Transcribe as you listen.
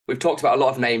we've talked about a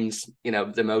lot of names,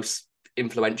 the most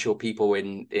influential people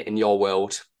in your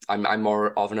world. I'm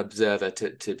more of an observer,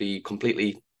 to be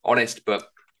completely honest, but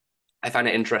I find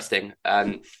it interesting.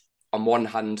 On one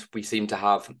hand, we seem to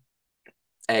have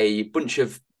a bunch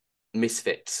of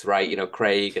misfits, right?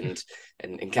 Craig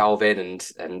and Calvin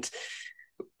and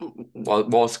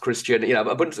was Christian,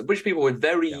 a bunch of people with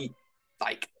very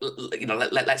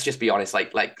let's just be honest,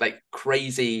 like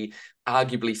crazy,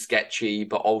 arguably sketchy,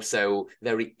 but also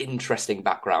very interesting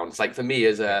backgrounds. Like for me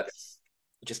as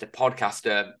just a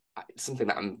podcaster, it's something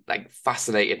that I'm like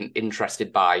fascinated and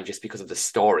interested by just because of the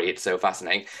story. It's so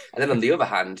fascinating. And then on the other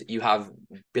hand, you have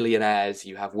billionaires,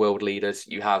 you have world leaders,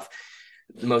 you have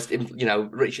the most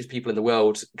richest people in the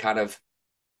world kind of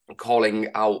calling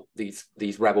out these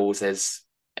rebels as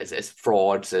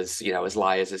frauds, as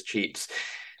liars, as cheats.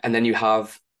 And then you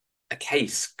have a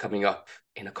case coming up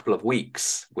in a couple of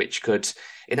weeks, which could,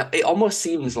 it almost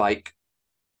seems like,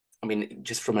 I mean,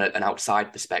 just from an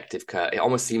outside perspective, Kurt, it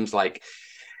almost seems like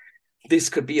this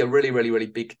could be a really, really, really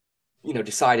big,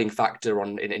 deciding factor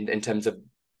in terms of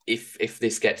if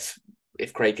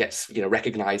Craig gets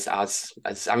recognized as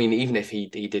I mean, even if he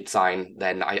did sign,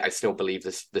 then I still believe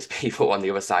there's people on the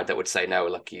other side that would say no,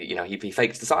 look, he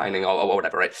fakes the signing or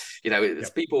whatever, right? It's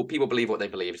people believe what they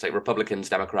believe. It's like Republicans,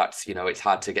 Democrats, it's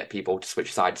hard to get people to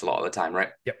switch sides a lot of the time, right?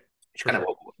 Yep. Which kind of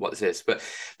what this is, but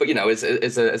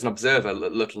as an observer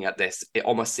looking at this, it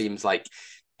almost seems like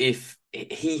if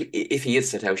he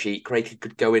is Satoshi, Craig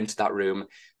could go into that room,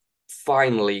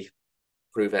 finally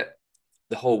prove it,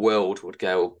 the whole world would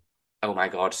go, oh my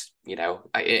God,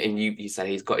 and you said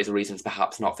he's got his reasons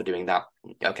perhaps not for doing that.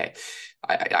 Okay.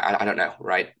 I don't know.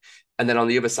 Right. And then on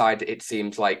the other side, it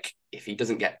seems like if he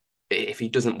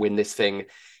doesn't win this thing,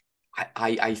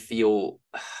 I feel,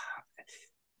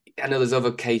 I know there's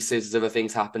other cases, there's other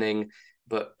things happening,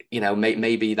 but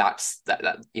maybe that's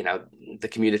that the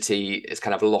community is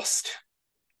kind of lost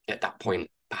at that point,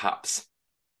 perhaps.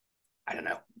 I don't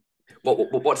know.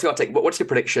 What's your take? What's your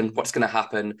prediction? What's going to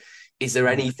happen? Is there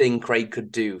anything Craig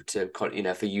could do to,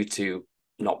 for you to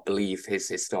not believe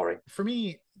his story? For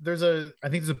me, I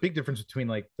think there's a big difference between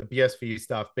like the BSV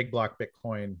stuff, big block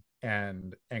Bitcoin,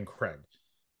 and Craig.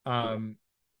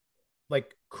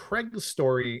 Like Craig's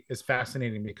story is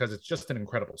fascinating because it's just an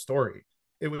incredible story.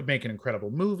 It would make an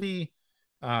incredible movie.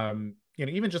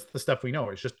 Even just the stuff we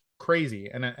know is just crazy.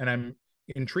 And I'm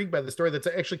intrigued by the story. That's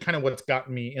actually kind of what's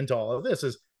gotten me into all of this.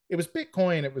 Is it was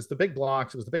Bitcoin, it was the big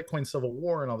blocks, it was the Bitcoin Civil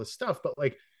War and all this stuff. But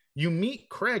like you meet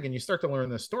Craig and you start to learn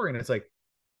this story, and it's like,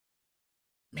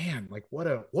 man, like what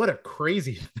a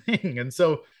crazy thing. And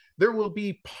so there will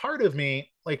be part of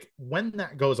me, like when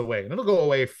that goes away, and it'll go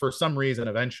away for some reason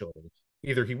eventually.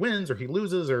 Either he wins or he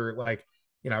loses, or like,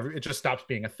 it just stops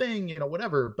being a thing,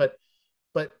 whatever. But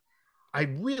I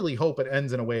really hope it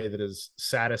ends in a way that is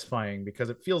satisfying, because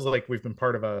it feels like we've been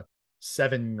part of a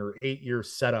 7 or 8 year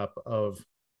setup of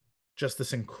just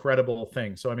this incredible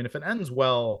thing. So I mean, if it ends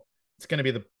well, it's going to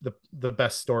be the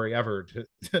best story ever to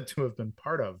have been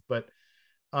part of. But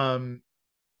how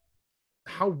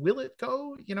will it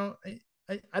go?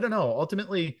 I don't know.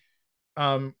 Ultimately,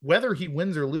 whether he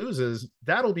wins or loses,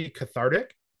 that'll be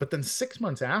cathartic. But then 6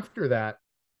 months after that,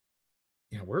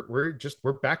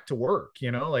 we're back to work.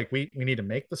 Like we need to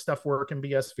make the stuff work in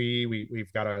BSV.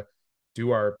 We've got to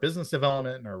do our business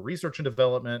development and our research and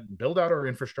development and build out our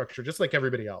infrastructure just like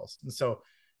everybody else. And so,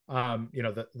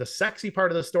 the sexy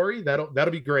part of the story, that'll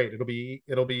be great. It'll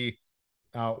be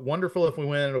wonderful if we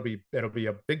win. It'll be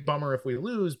a big bummer if we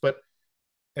lose. But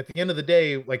at the end of the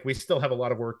day, like we still have a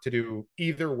lot of work to do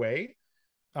either way.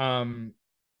 And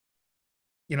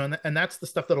that's the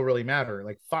stuff that'll really matter.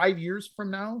 Like 5 years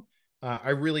from now,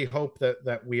 I really hope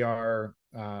that we are,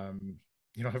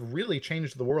 have really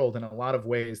changed the world in a lot of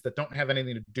ways that don't have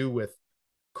anything to do with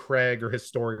Craig or his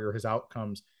story or his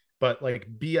outcomes, but like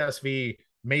BSV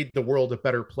made the world a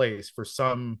better place for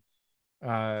some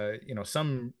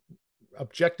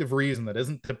objective reason that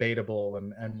isn't debatable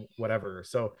and whatever.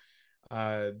 So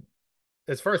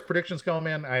as far as predictions go,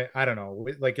 man, I don't know.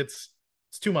 Like it's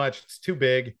too much. It's too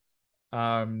big.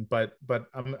 But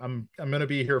I'm gonna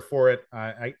be here for it.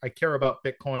 I care about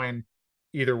Bitcoin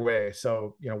either way.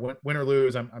 So win or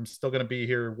lose, I'm still gonna be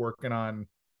here working on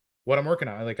what I'm working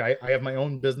on. Like I have my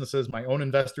own businesses, my own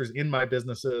investors in my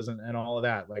businesses, and all of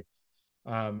that. Like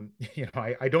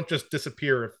I don't just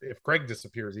disappear if Craig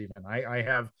disappears. Even I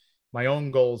have my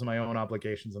own goals and my own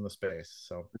obligations in the space.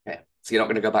 So okay, so you're not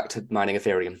going to go back to mining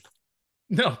Ethereum?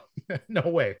 No, no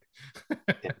way.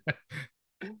 Yeah.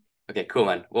 Okay, cool,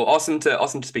 man. Well, awesome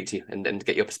to speak to you and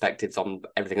get your perspectives on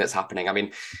everything that's happening. I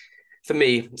mean, for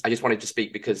me, I just wanted to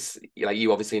speak because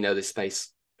you obviously know this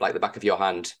space like the back of your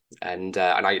hand, and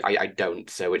I don't.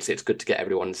 So it's good to get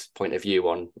everyone's point of view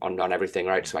on everything,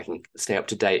 right? So I can stay up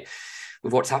to date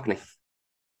with what's happening.